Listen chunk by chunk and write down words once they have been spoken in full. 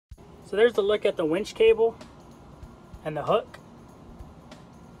So there's the look at the winch cable and the hook.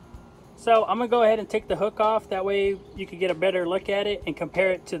 So I'm gonna go ahead and take the hook off. That way you can get a better look at it and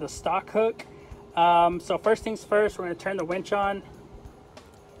compare it to the stock hook. So first things first, we're gonna turn the winch on.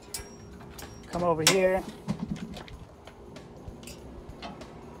 Come over here.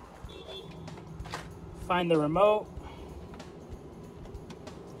 Find the remote.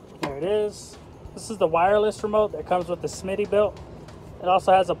 There it is. This is the wireless remote that comes with the Smitty belt. It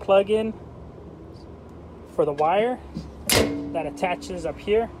also has a plug-in for the wire that attaches up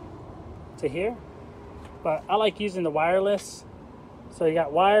here to here. But I like using the wireless. So you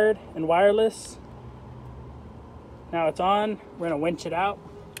got wired and wireless. Now it's on. We're gonna winch it out.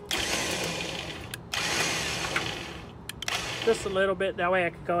 Just a little bit, that way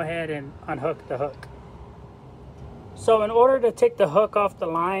I could go ahead and unhook the hook. So in order to take the hook off the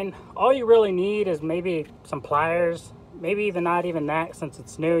line, all you really need is maybe some pliers, maybe even not even that, since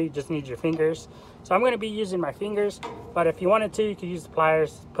it's new, you just need your fingers. So I'm gonna be using my fingers, but if you wanted to, you could use the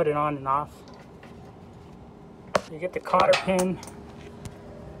pliers, put it on and off. You get the cotter pin.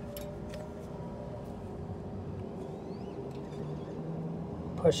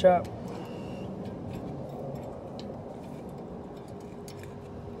 Push up.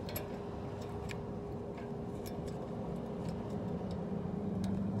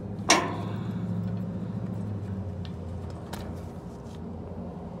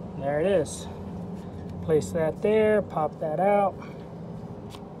 There it is. Place that there, pop that out.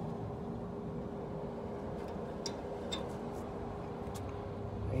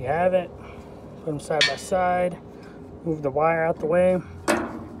 There you have it. Put them side by side. Move the wire out the way.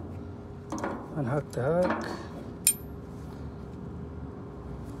 Unhook the hook.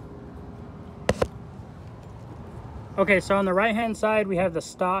 Okay, so on the right hand side we have the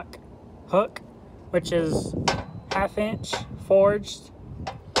stock hook, which is 1/2 inch forged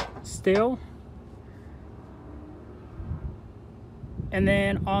steel. And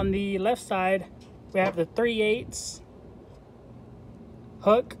then on the left side we have the 3/8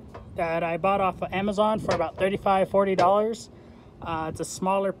 hook that I bought off of Amazon for about $35–40. It's a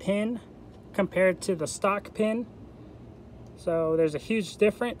smaller pin compared to the stock pin, so there's a huge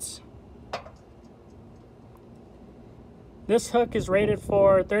difference. This hook is rated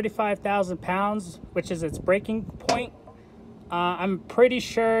for 35,000 pounds, which is its breaking point. I'm pretty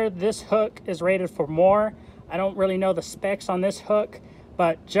sure this hook is rated for more. I don't really know the specs on this hook,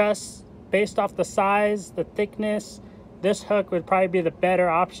 but just based off the size, the thickness, this hook would probably be the better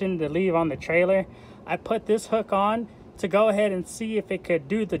option to leave on the trailer. I put this hook on to go ahead and see if it could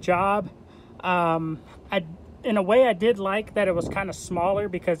do the job. In a way, I did like that it was kind of smaller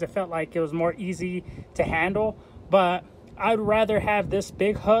because it felt like it was more easy to handle, but I'd rather have this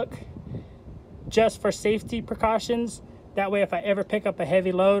big hook just for safety precautions. That way, if I ever pick up a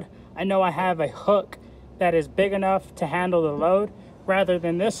heavy load, I know I have a hook that is big enough to handle the load, rather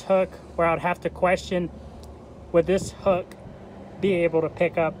than this hook where I'd have to question, would this hook be able to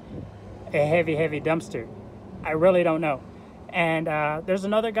pick up a heavy dumpster? I really don't know. And there's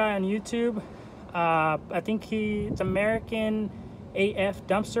another guy on YouTube, I think it's American AF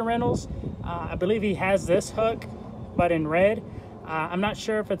Dumpster Rentals. I believe he has this hook, but in red. I'm not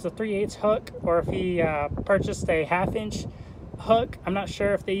sure if it's a 3/8 hook or if he purchased a 1/2 inch hook. I'm not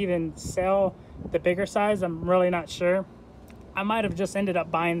sure if they even sell the bigger size. I'm really not sure. I might have just ended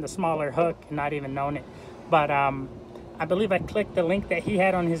up buying the smaller hook and not even known it. But I believe I clicked the link that he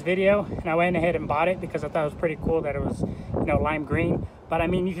had on his video and I went ahead and bought it because I thought it was pretty cool that it was, you know, lime green. But I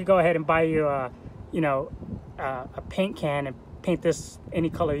mean, you could go ahead and buy you a paint can and paint this any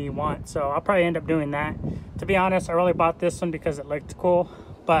color you want. So I'll probably end up doing that. To be honest, I really bought this one because it looked cool.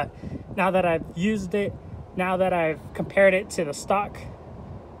 But now that I've used it, now that I've compared it to the stock,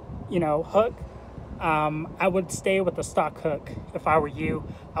 hook, I would stay with the stock hook if I were you.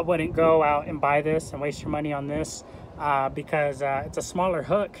 I wouldn't go out and buy this and waste your money on this because it's a smaller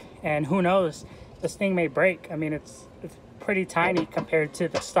hook, and who knows, this thing may break. I mean, it's pretty tiny compared to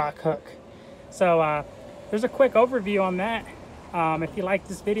the stock hook. So there's a quick overview on that. If you like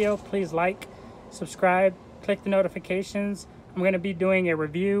this video, please like, subscribe, click the notifications. I'm going to be doing a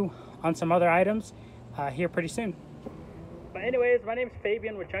review on some other items here pretty soon. But anyways, my name is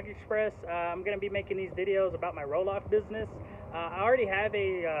Fabian with Junk Express. I'm going to be making these videos about my roll-off business. I already have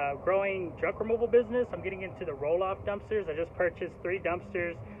a growing junk removal business. I'm getting into the roll-off dumpsters. I just purchased 3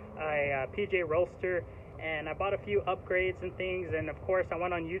 dumpsters, a PJ Rollster, and I bought a few upgrades and things. And of course, I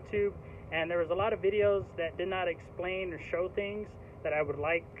went on YouTube, and there was a lot of videos that did not explain or show things that I would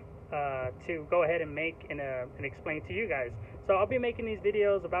like to go ahead and make and explain to you guys. So I'll be making these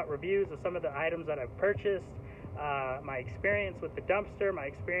videos about reviews of some of the items that I've purchased. my experience with the dumpster, my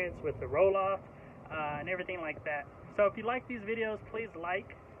experience with the roll-off, and everything like that. So if you like these videos, please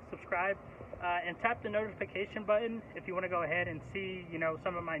like, subscribe, and tap the notification button if you want to go ahead and see, you know,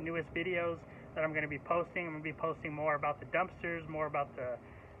 some of my newest videos that I'm going to be posting. I'm going to be posting more about the dumpsters, more about the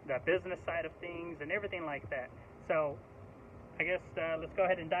business side of things, and everything like that. So I guess let's go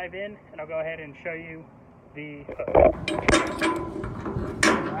ahead and dive in, and I'll go ahead and show you the hook.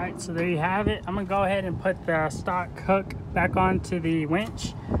 Alright, so there you have it. I'm going to go ahead and put the stock hook back onto the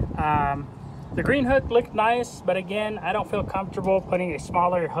winch. The green hook looked nice, but again, I don't feel comfortable putting a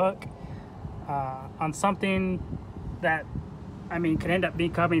smaller hook on something that, I mean, could end up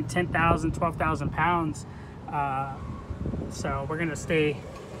becoming 10,000, 12,000 pounds. So we're going to stay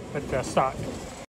with the stock.